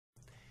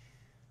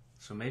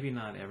So maybe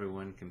not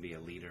everyone can be a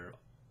leader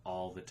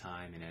all the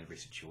time in every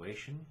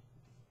situation,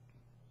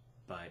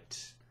 but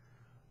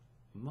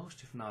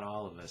most, if not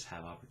all of us,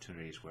 have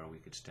opportunities where we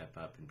could step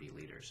up and be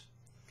leaders.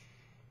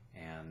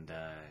 And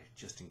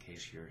just in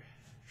case you're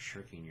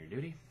shirking your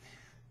duty,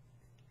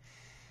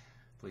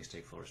 please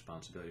take full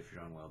responsibility for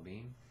your own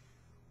well-being.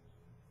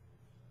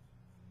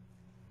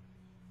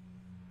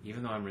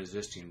 Even though I'm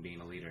resisting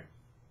being a leader,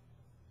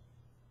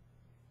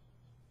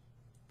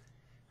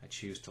 I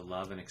choose to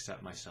love and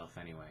accept myself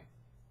anyway.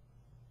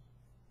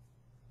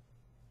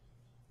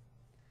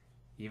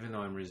 Even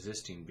though I'm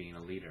resisting being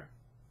a leader,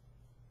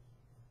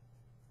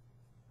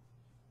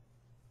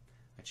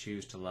 I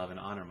choose to love and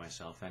honor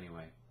myself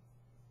anyway.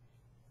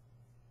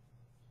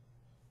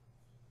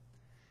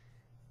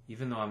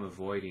 Even though I'm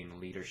avoiding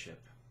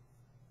leadership,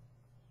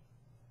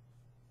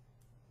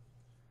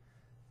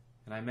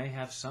 and I may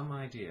have some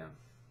idea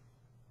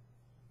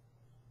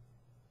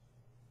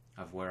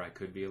of where I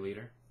could be a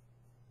leader,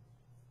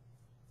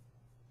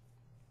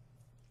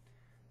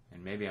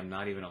 and maybe I'm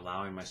not even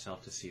allowing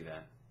myself to see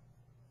that.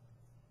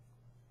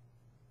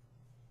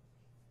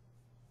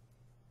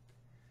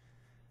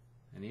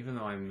 And even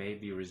though I may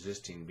be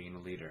resisting being a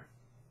leader,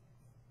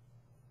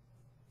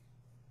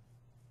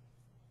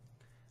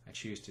 I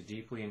choose to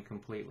deeply and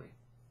completely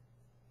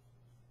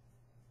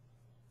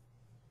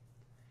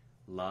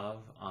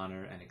love,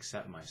 honor, and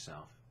accept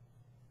myself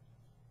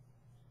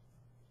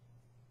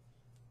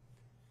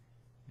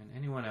and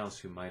anyone else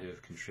who might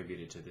have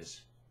contributed to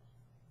this.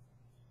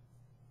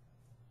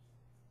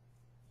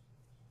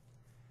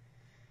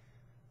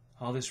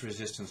 All this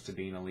resistance to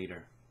being a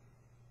leader,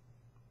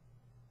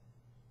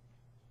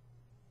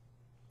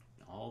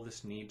 all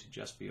this need to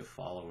just be a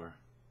follower,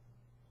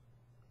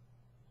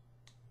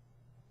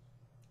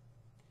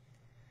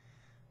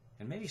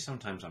 and maybe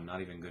sometimes I'm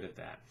not even good at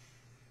that.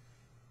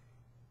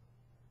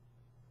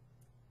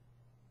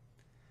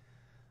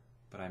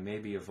 But I may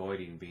be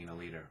avoiding being a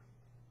leader.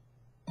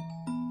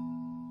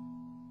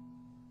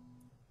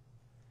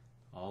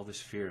 All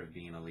this fear of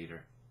being a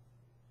leader.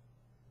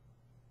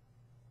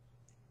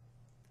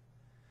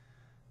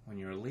 When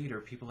you're a leader,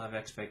 people have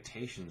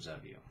expectations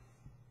of you.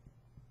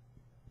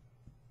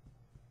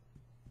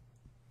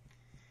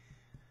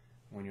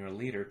 When you're a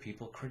leader,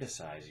 people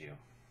criticize you.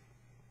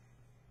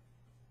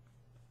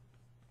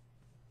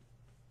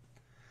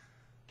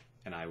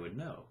 And I would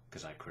know,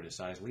 because I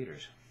criticize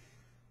leaders.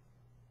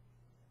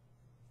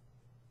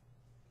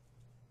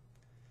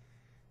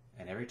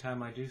 And every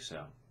time I do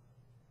so,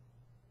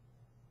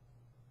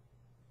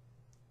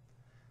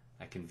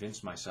 I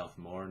convince myself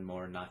more and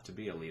more not to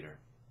be a leader.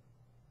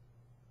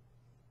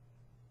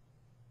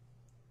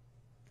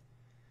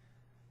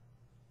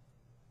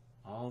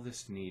 All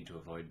this need to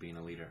avoid being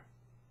a leader.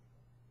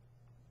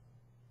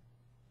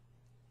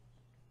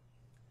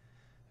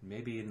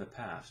 Maybe in the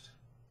past,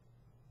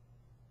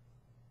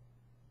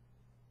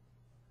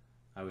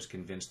 I was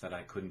convinced that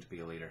I couldn't be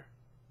a leader.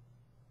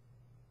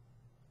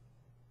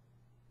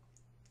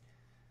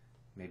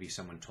 Maybe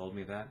someone told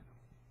me that.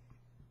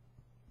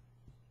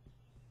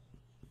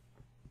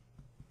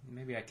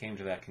 Maybe I came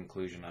to that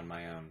conclusion on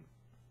my own.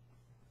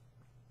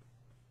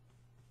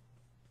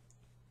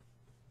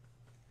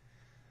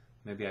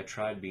 Maybe I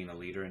tried being a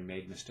leader and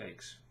made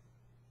mistakes.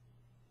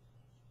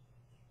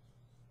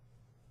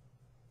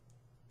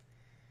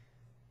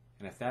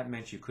 And if that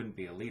meant you couldn't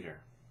be a leader,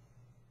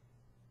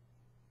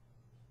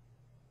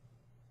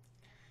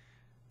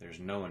 there's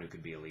no one who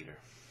could be a leader.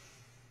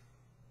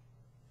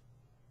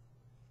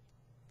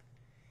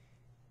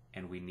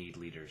 And we need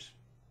leaders.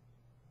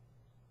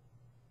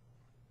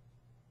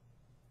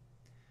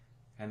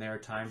 And there are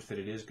times that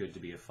it is good to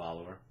be a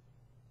follower.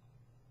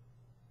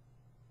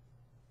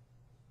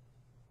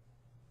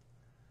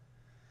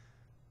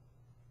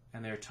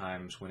 And there are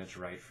times when it's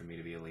right for me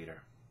to be a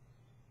leader.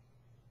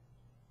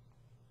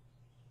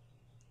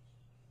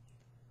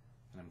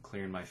 And I'm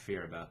clearing my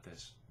fear about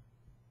this.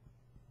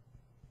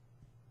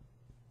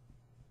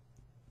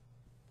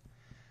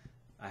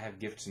 I have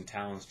gifts and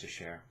talents to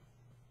share.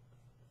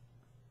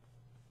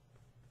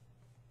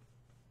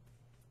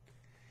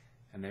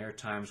 And there are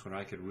times when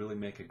I could really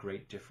make a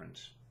great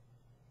difference.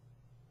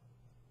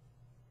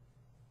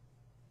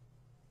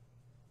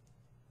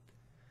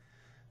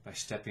 By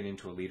stepping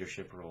into a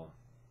leadership role.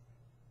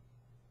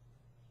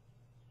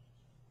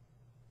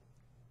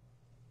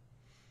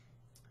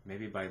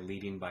 Maybe by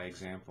leading by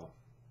example.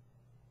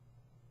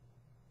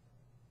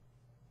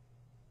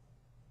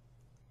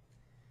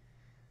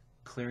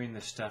 Clearing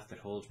the stuff that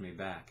holds me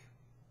back.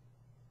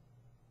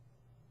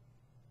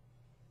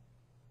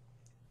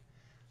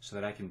 So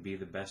that I can be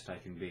the best I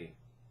can be.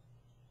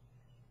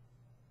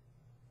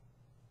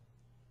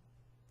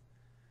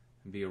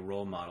 And be a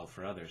role model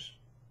for others.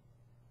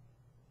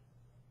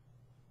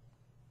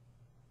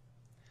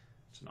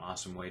 It's an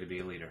awesome way to be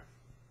a leader.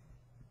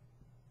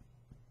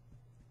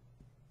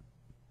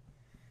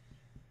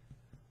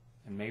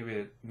 And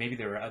maybe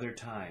there are other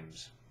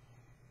times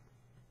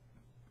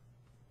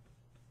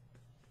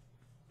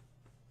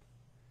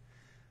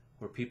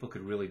where people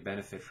could really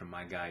benefit from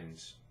my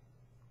guidance.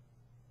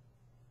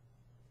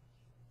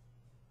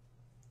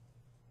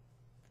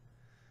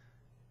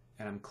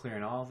 And I'm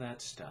clearing all that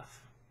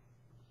stuff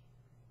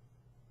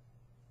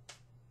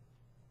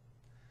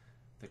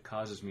that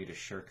causes me to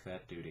shirk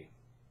that duty.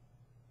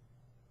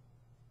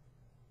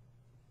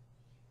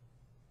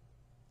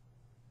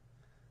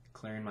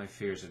 Clearing my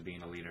fears of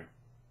being a leader.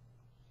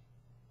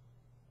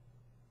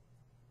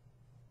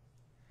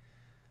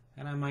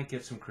 And I might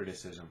get some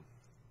criticism.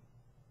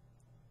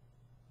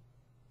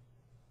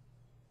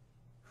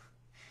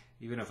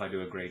 Even if I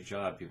do a great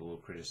job, people will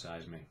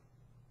criticize me.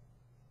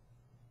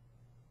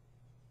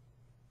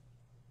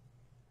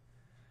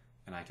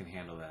 And I can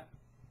handle that.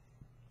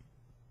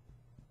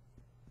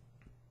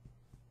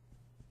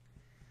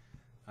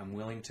 I'm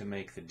willing to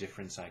make the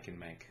difference I can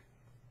make.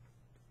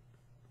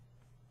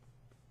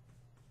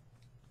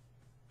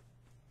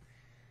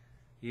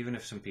 Even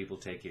if some people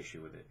take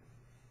issue with it.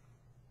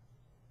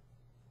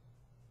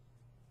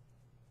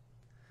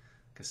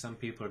 Because some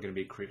people are going to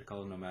be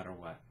critical no matter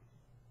what.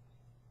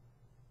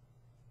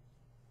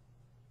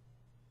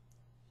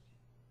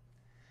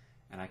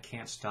 And I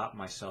can't stop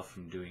myself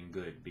from doing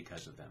good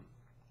because of them.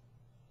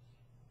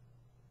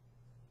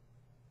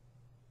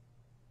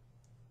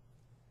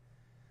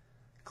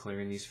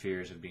 Clearing these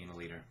fears of being a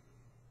leader.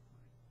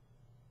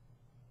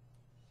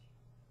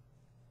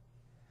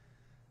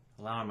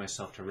 Allowing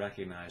myself to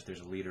recognize there's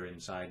a leader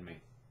inside me.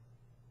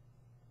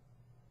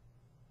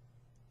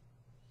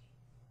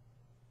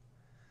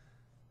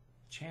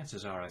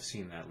 Chances are I've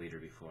seen that leader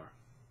before.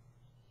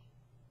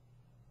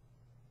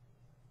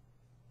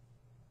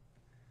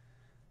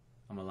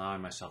 I'm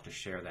allowing myself to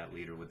share that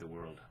leader with the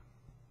world.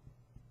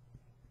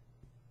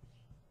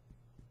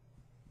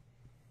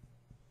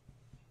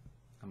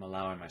 I'm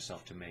allowing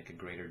myself to make a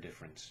greater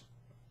difference.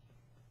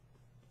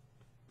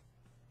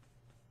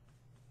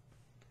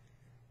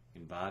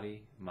 In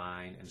body,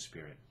 mind, and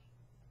spirit.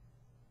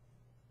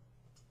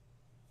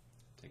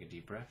 Take a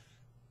deep breath.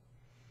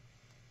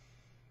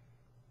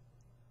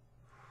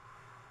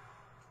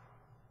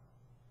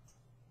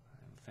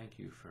 And thank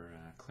you for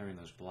clearing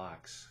those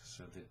blocks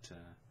so that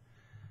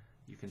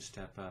you can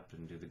step up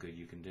and do the good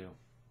you can do.